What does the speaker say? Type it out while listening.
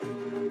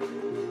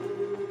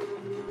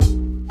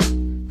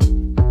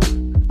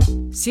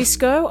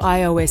Cisco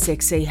iOS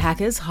XE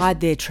hackers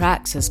hide their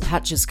tracks as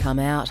patches come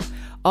out.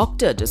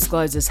 Okta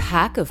discloses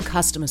hack of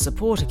customer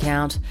support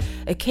account.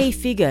 A key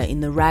figure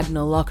in the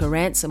Ragnarok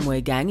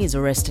ransomware gang is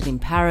arrested in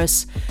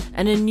Paris.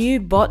 And a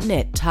new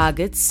botnet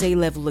targets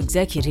C-level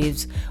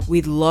executives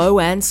with low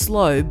and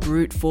slow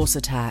brute force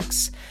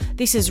attacks.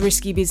 This is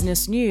Risky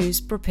Business News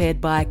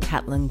prepared by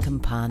Caitlin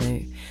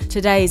Campanu.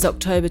 Today is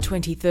October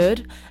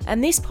 23rd,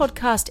 and this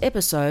podcast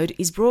episode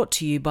is brought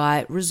to you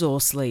by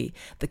Resourcely,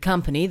 the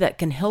company that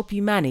can help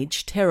you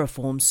manage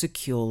Terraform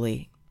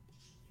securely.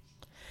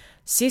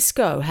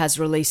 Cisco has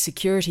released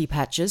security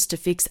patches to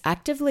fix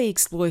actively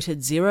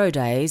exploited 0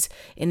 days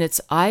in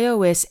its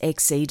iOS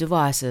XE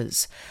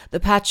devices. The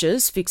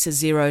patches fix a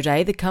 0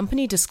 day the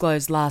company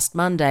disclosed last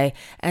Monday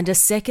and a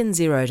second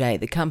 0 day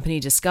the company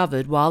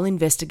discovered while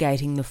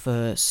investigating the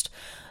first.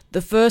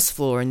 The first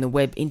flaw in the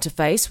web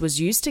interface was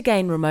used to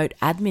gain remote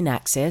admin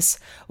access,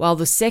 while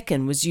the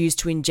second was used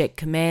to inject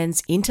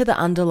commands into the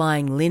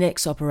underlying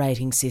Linux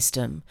operating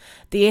system.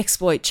 The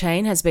exploit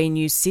chain has been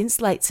used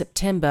since late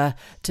September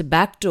to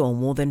backdoor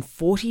more than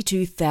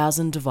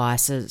 42,000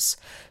 devices.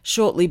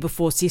 Shortly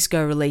before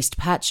Cisco released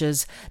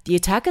patches, the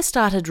attacker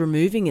started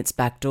removing its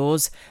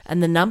backdoors,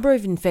 and the number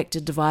of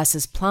infected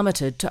devices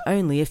plummeted to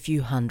only a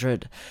few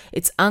hundred.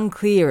 It's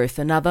unclear if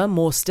another,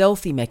 more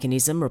stealthy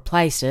mechanism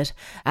replaced it,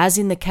 as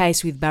in the case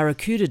with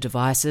Barracuda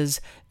devices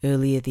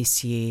earlier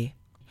this year.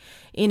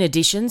 In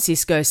addition,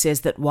 Cisco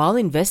says that while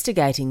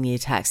investigating the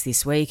attacks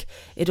this week,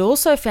 it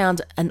also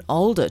found an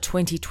older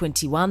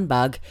 2021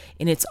 bug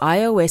in its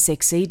iOS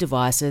XE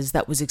devices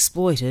that was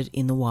exploited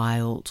in the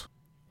wild.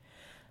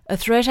 A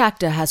threat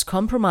actor has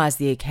compromised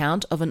the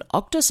account of an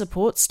Okta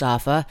support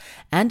staffer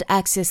and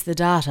accessed the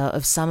data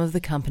of some of the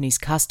company's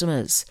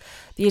customers.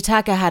 The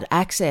attacker had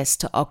access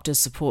to Okta's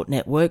support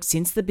network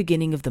since the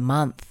beginning of the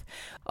month.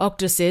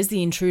 Okta says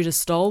the intruder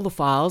stole the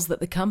files that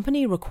the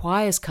company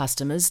requires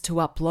customers to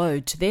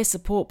upload to their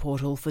support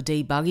portal for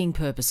debugging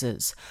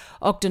purposes.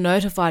 Okta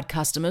notified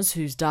customers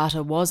whose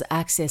data was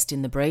accessed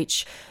in the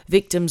breach.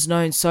 Victims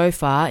known so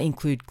far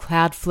include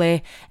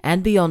Cloudflare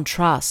and Beyond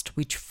Trust,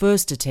 which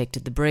first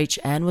detected the breach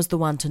and was the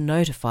one to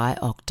notify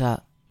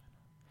Okta.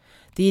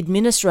 The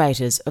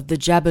administrators of the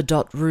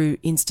Jabber.ru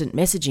instant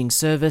messaging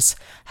service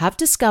have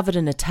discovered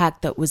an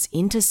attack that was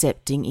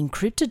intercepting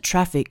encrypted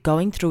traffic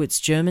going through its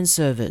German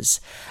servers.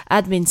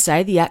 Admins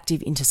say the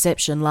active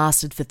interception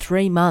lasted for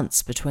 3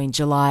 months between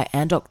July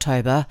and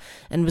October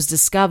and was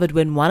discovered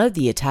when one of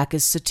the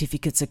attackers'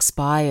 certificates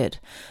expired.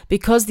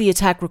 Because the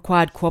attack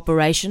required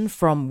cooperation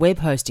from web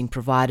hosting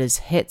providers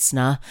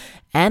Hetzner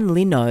and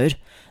Linode,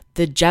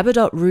 the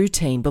Jabber.ru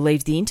team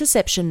believes the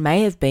interception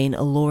may have been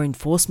a law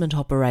enforcement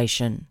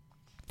operation.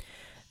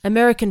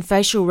 American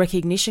facial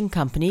recognition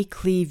company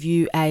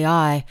Clearview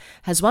AI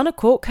has won a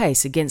court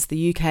case against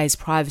the UK's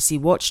privacy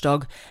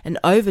watchdog and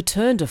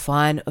overturned a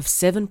fine of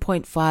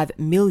 £7.5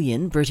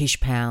 million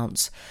British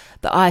pounds.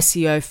 The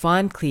ICO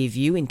fined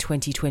Clearview in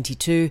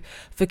 2022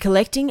 for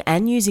collecting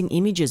and using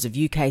images of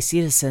UK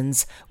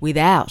citizens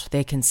without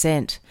their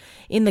consent.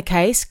 In the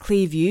case,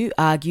 Clearview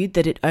argued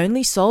that it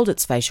only sold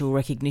its facial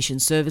recognition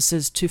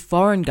services to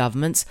foreign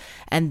governments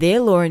and their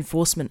law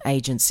enforcement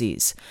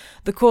agencies.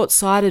 The court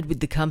sided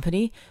with the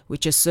company,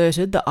 which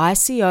asserted the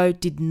ICO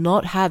did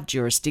not have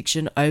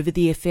jurisdiction over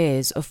the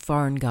affairs of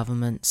foreign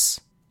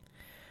governments.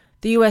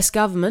 The US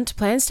government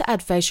plans to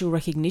add facial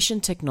recognition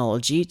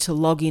technology to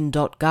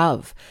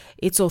login.gov,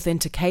 its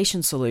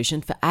authentication solution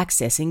for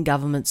accessing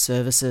government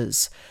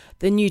services.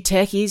 The new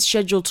tech is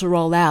scheduled to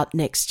roll out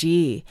next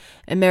year.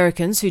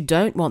 Americans who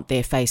don't want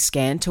their face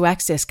scanned to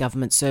access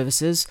government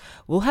services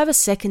will have a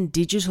second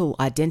digital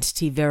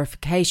identity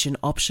verification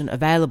option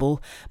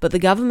available, but the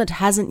government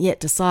hasn't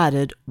yet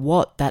decided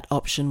what that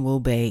option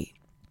will be.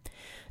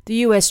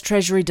 The US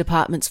Treasury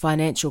Department's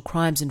Financial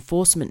Crimes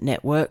Enforcement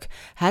Network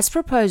has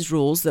proposed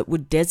rules that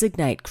would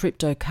designate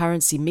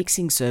cryptocurrency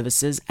mixing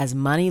services as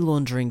money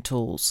laundering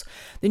tools.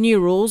 The new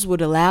rules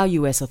would allow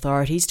US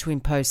authorities to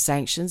impose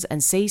sanctions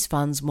and seize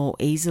funds more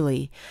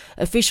easily.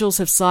 Officials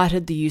have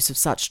cited the use of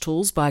such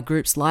tools by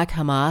groups like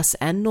Hamas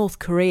and North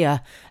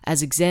Korea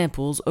as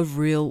examples of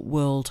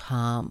real-world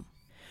harm.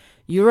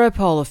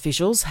 Europol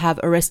officials have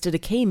arrested a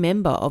key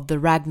member of the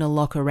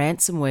Ragnarok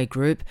ransomware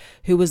group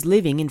who was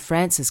living in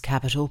France's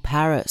capital,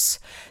 Paris.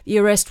 The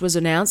arrest was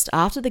announced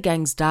after the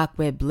gang's dark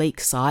web leak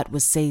site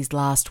was seized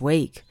last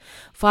week.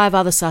 5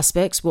 other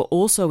suspects were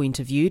also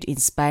interviewed in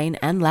Spain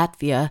and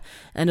Latvia,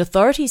 and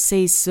authorities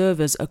seized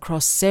servers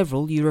across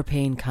several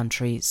European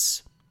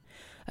countries.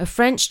 A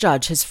French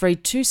judge has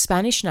freed 2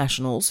 Spanish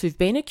nationals who've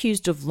been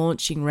accused of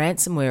launching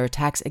ransomware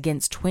attacks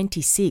against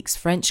 26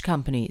 French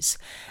companies.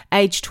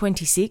 Aged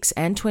 26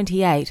 and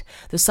 28,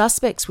 the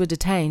suspects were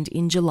detained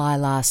in July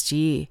last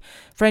year.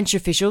 French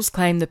officials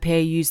claim the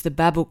pair used the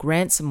Babook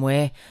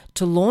ransomware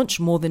to launch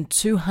more than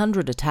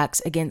 200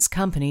 attacks against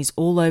companies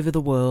all over the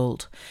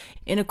world.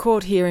 In a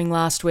court hearing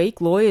last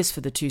week, lawyers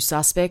for the 2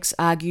 suspects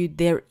argued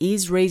there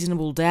is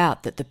reasonable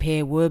doubt that the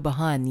pair were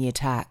behind the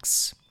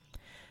attacks.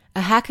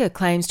 A hacker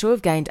claims to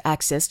have gained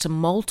access to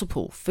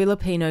multiple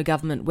Filipino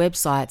government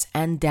websites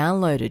and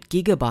downloaded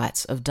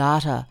gigabytes of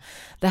data.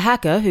 The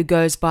hacker, who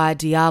goes by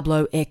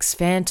Diablo X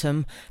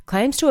Phantom,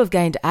 claims to have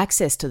gained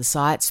access to the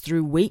sites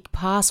through weak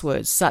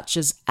passwords such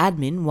as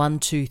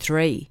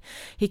admin123.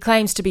 He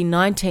claims to be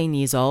 19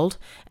 years old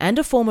and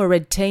a former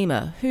red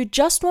teamer who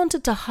just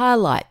wanted to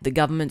highlight the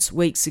government's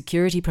weak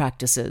security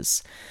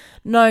practices.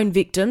 Known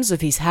victims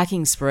of his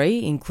hacking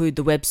spree include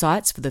the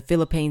websites for the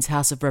Philippines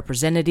House of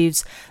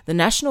Representatives, the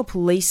National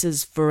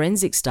Police's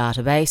Forensics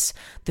Database,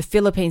 the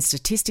Philippine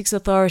Statistics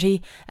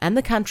Authority, and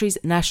the country's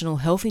National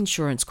Health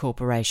Insurance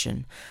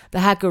Corporation.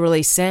 The hacker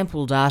released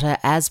sample data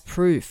as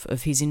proof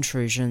of his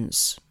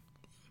intrusions.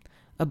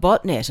 A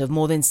botnet of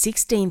more than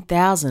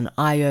 16,000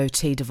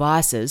 IoT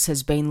devices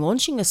has been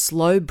launching a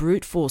slow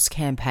brute force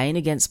campaign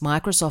against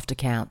Microsoft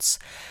accounts.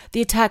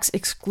 The attacks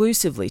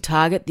exclusively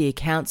target the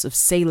accounts of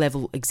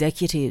C-level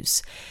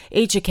executives.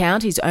 Each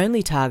account is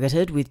only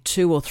targeted with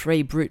 2 or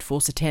 3 brute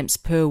force attempts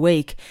per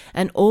week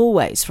and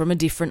always from a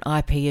different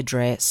IP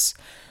address.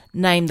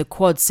 Named the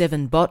Quad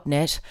 7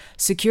 botnet,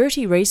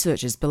 security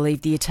researchers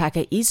believe the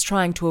attacker is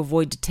trying to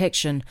avoid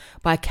detection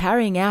by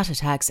carrying out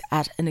attacks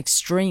at an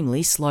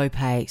extremely slow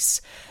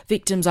pace.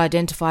 Victims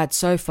identified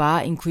so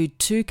far include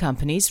 2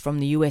 companies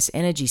from the US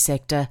energy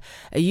sector,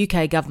 a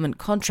UK government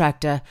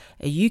contractor,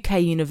 a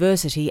UK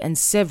university, and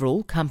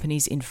several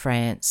companies in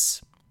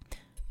France.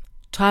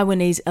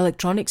 Taiwanese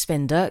electronics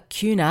vendor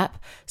QNAP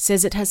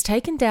says it has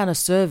taken down a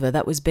server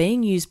that was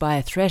being used by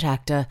a threat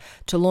actor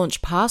to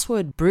launch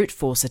password brute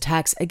force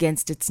attacks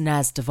against its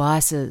NAS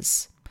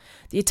devices.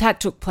 The attack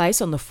took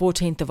place on the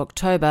 14th of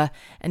October,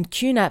 and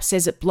QNAP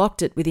says it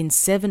blocked it within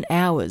 7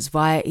 hours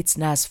via its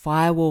NAS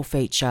firewall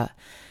feature.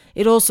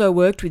 It also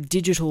worked with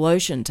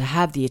DigitalOcean to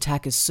have the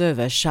attacker's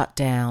server shut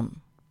down.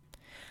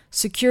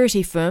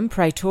 Security firm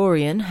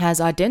Praetorian has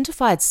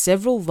identified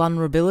several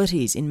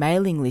vulnerabilities in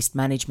mailing list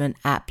management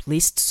app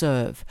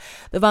ListServ.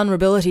 The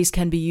vulnerabilities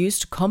can be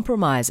used to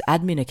compromise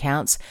admin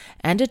accounts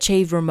and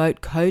achieve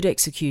remote code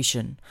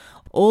execution.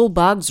 All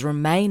bugs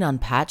remain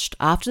unpatched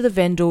after the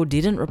vendor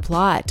didn't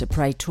reply to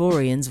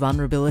Praetorian's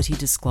vulnerability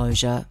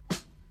disclosure.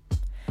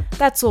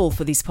 That's all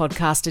for this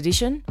podcast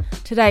edition.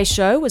 Today's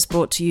show was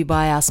brought to you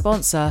by our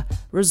sponsor,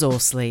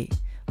 Resourcely.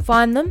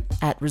 Find them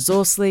at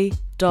resourcely.io.